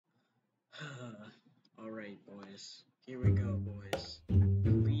Alright, boys. Here we go, boys.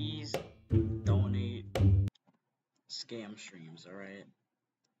 Please donate scam streams, alright?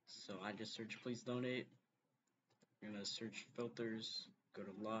 So I just search please donate. I'm gonna search filters, go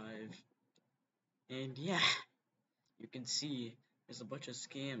to live, and yeah, you can see there's a bunch of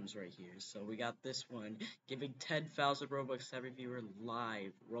scams right here. So we got this one giving 10,000 Robux to every viewer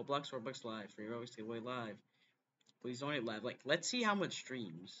live. Roblox live, free Robux giveaway live. Please donate live. Like, let's see how much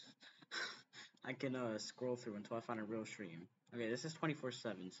streams I can scroll through until I find a real stream. Okay, this is 24/7,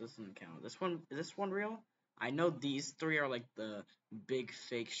 so this doesn't count. Is this one real? I know these three are like the big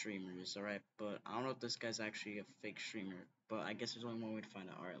fake streamers, alright? But I don't know if this guy's actually a fake streamer. But I guess there's only one way to find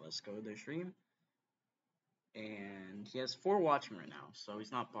out. Alright, let's go to their stream. And he has 4 watching right now, so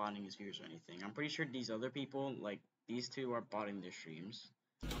he's not botting his viewers or anything. I'm pretty sure these other people, like these two, are botting their streams.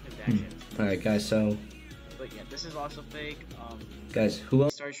 I don't think they actually have Alright guys, so but yeah, this is also fake. guys, who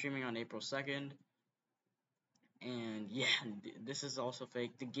else? He started streaming on April 2nd. And yeah, this is also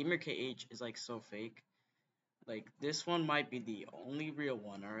fake. The Gamer KH is like so fake. Like this one might be the only real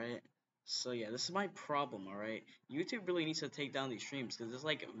one, alright? So yeah, this is my problem, alright? YouTube really needs to take down these streams because it's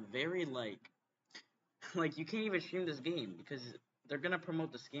like very like like you can't even stream this game because they're gonna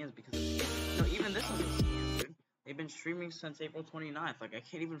promote the scams because of scams. No, even this is a scam, dude. They've been streaming since April 29th. Like I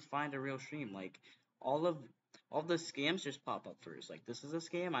can't even find a real stream. Like all of the scams just pop up first. Like this is a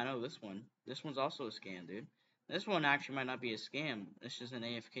scam. I know this one. This one's also a scam, dude. This one actually might not be a scam. It's just an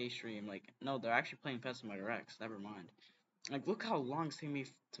AFK stream. Like no, they're actually playing Pet Simulator X. Never mind. Like look how long it's taking me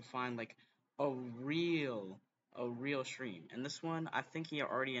to find like a real stream. And this one, I think he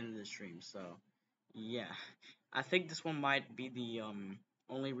already ended the stream. So yeah, I think this one might be the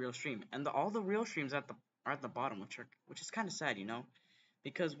only real stream, and all the real streams are at the bottom, which is kind of sad, you know,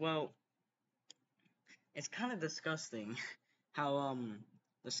 because well, it's kind of disgusting how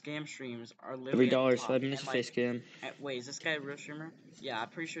the scam streams are Every literally at dollar the is top, 5 minutes and to face like, scam. wait, is this guy a real streamer? Yeah, I'm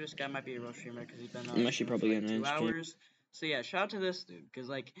pretty sure this guy might be a real streamer because he's been I'm actually streaming for probably like gonna 2 end stream. hours. So yeah, shout out to this dude because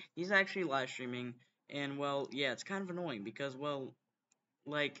like he's actually live streaming, and well, yeah, it's kind of annoying because well,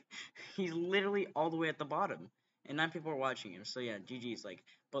 like, he's literally all the way at the bottom, and 9 people are watching him. So yeah, GG's. Like,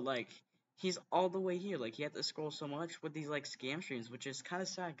 but like, he's all the way here. Like, he had to scroll so much with these like scam streams, which is kind of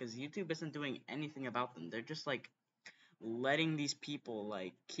sad because YouTube isn't doing anything about them. They're just like letting these people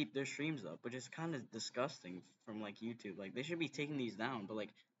like keep their streams up, which is kind of disgusting from like YouTube. Like, they should be taking these down. But like,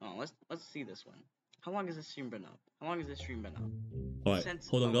 oh, let's see this one. How long has this stream been up? How long has this stream been up? Alright, Since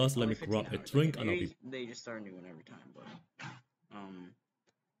hold on guys, let only me 15 grab a hours. drink Like, and I'll be... maybe they just start a new one every time, but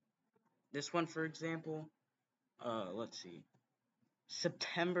this one, for example, let's see.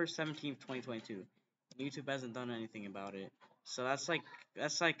 September 17th, 2022. YouTube hasn't done anything about it. So that's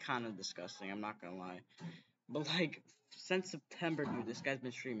like kind of disgusting, I'm not gonna lie. But like since September, dude, this guy's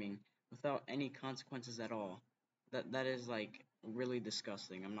been streaming without any consequences at all. That is like really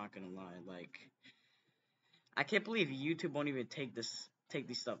disgusting, I'm not gonna lie. Like I can't believe YouTube won't even take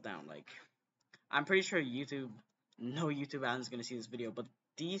these stuff down. Like I'm pretty sure no YouTube admin's gonna see this video, but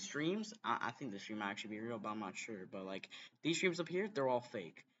these streams, I think the stream might actually be real, but I'm not sure. But like these streams up here, they're all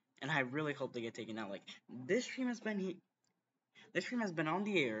fake, and I really hope they get taken out. Like this stream has been on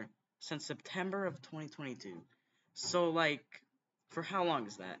the air since September of 2022. So like, for how long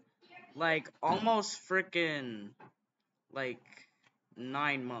is that? Like almost freaking like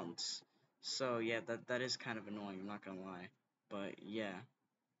 9 months. So yeah, that is kind of annoying. I'm not gonna lie, but yeah.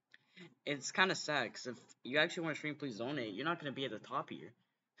 It's kind of sad because if you actually want to stream, please donate. You're not gonna be at the top here.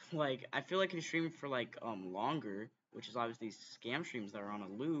 Like I feel like if you stream for like longer, which is obviously scam streams that are on a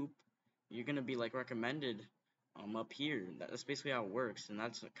loop, you're gonna be like recommended up here. That's basically how it works, and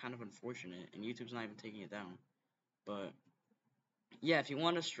that's kind of unfortunate. And YouTube's not even taking it down. But yeah, if you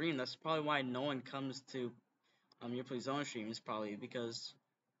want to stream, that's probably why no one comes to your please donate streams. Probably because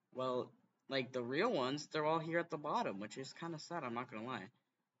well, like the real ones, they're all here at the bottom, which is kind of sad. I'm not gonna lie.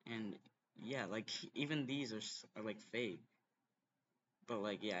 And yeah, like even these are like fake. But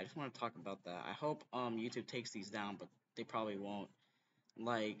like yeah, I just want to talk about that. I hope YouTube takes these down, but they probably won't.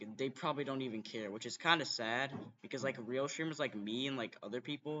 Like they probably don't even care, which is kind of sad because like real streamers like me and like other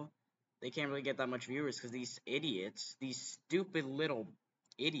people, they can't really get that much viewers because these idiots, these stupid little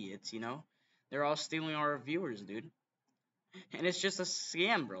idiots, you know, they're all stealing our viewers, dude. And it's just a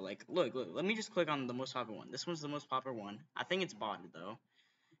scam, bro. Like look, let me just click on the most popular one. This one's the most popular one. I think it's botted though.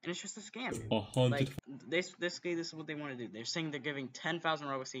 And it's just a scam, dude. 100... Like, this is what they want to do. They're saying they're giving 10,000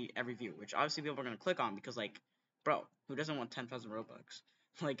 Robux to every view, which obviously people are going to click on because, like, bro, who doesn't want 10,000 Robux?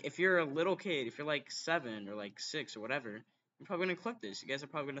 Like, if you're a little kid, if you're, like, 7 or, like, 6 or whatever, you're probably going to click this. You guys are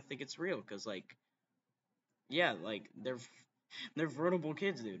probably going to think it's real because, like, yeah, like, they're vulnerable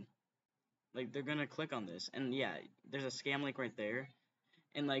kids, dude. Like they're gonna click on this, and yeah, there's a scam link right there,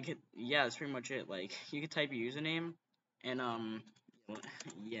 and like yeah, that's pretty much it. Like you could type your username, and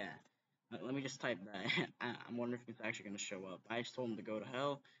yeah. Let me just type that. I'm wondering if it's actually gonna show up. I just told him to go to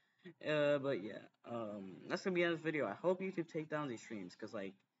hell. But yeah, that's gonna be the end of this video. I hope YouTube take down these streams, cause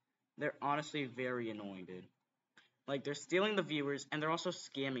like they're honestly very annoying, dude. Like they're stealing the viewers, and they're also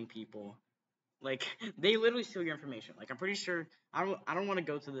scamming people. Like they literally steal your information. Like I'm pretty sure I don't want to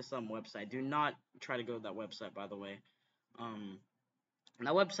go to this website. Do not try to go to that website, by the way. Um,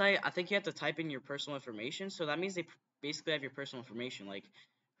 that website, I think you have to type in your personal information. So that means they basically have your personal information. Like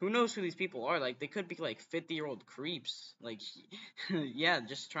who knows who these people are? Like they could be like 50-year-old creeps. Like yeah,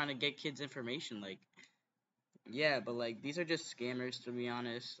 just trying to get kids information. Like yeah, but like these are just scammers to be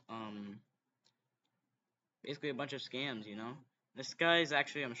honest. Basically a bunch of scams, you know. This guy's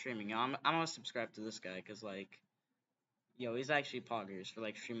actually I'm streaming. I'm gonna subscribe to this guy because like yo, he's actually poggers for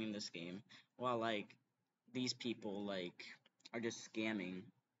like streaming this game, while like these people like are just scamming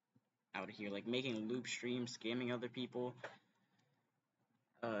out here, like making loop streams, scamming other people.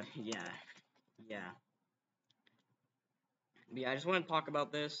 Yeah, yeah. But yeah, I just want to talk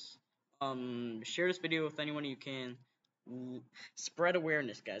about this. Share this video with anyone you can. Spread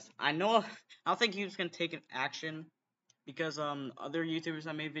awareness, guys. I know I don't think YouTube's gonna take an action because other YouTubers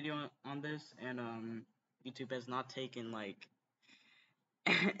have made video on this, and YouTube has not taken like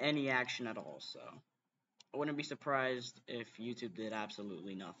any action at all. So I wouldn't be surprised if YouTube did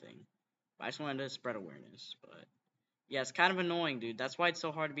absolutely nothing. I just wanted to spread awareness, but yeah, it's kind of annoying, dude. That's why it's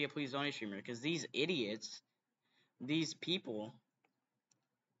so hard to be a Please Donate streamer, because these idiots, these people,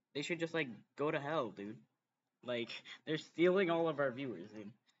 they should just like go to hell, dude. Like they're stealing all of our viewers,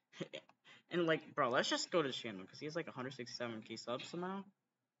 dude. And like, bro, let's just go to the channel because he has like 167k subs somehow.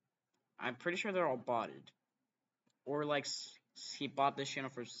 I'm pretty sure they're all botted, or like he bought this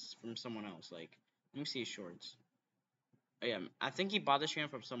channel from someone else. Like, let me see his shorts. Oh, yeah, I think he bought this channel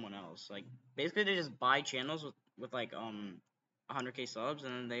from someone else. Like, basically they just buy channels with like 100k subs,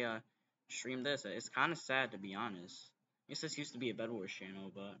 and then they stream this. It's kind of sad, to be honest. I guess this used to be a Bed Wars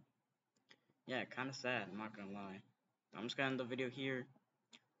channel, but yeah, kind of sad. I'm not gonna lie. I'm just gonna end the video here.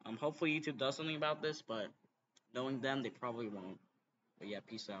 Hopefully YouTube does something about this, but knowing them, they probably won't. But yeah,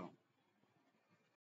 peace out.